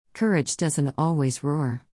Courage doesn't always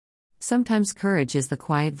roar. Sometimes courage is the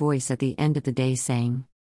quiet voice at the end of the day saying,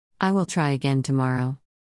 I will try again tomorrow.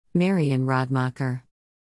 Marian Radmacher.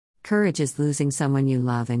 Courage is losing someone you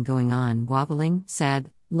love and going on, wobbling,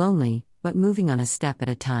 sad, lonely, but moving on a step at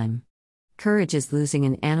a time. Courage is losing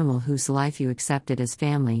an animal whose life you accepted as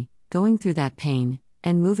family, going through that pain,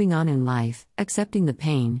 and moving on in life, accepting the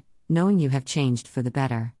pain, knowing you have changed for the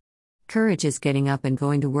better. Courage is getting up and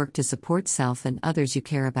going to work to support self and others you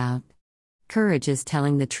care about. Courage is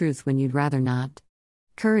telling the truth when you'd rather not.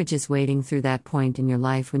 Courage is waiting through that point in your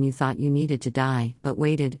life when you thought you needed to die, but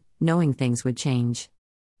waited, knowing things would change.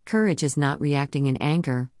 Courage is not reacting in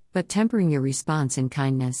anger, but tempering your response in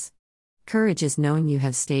kindness. Courage is knowing you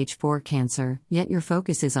have stage 4 cancer, yet your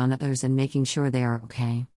focus is on others and making sure they are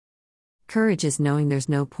okay. Courage is knowing there's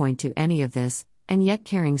no point to any of this, and yet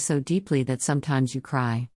caring so deeply that sometimes you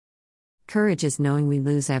cry. Courage is knowing we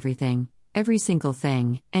lose everything, every single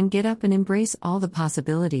thing, and get up and embrace all the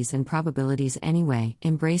possibilities and probabilities anyway,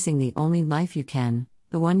 embracing the only life you can,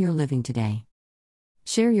 the one you're living today.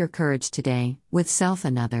 Share your courage today, with self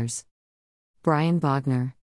and others. Brian Bogner.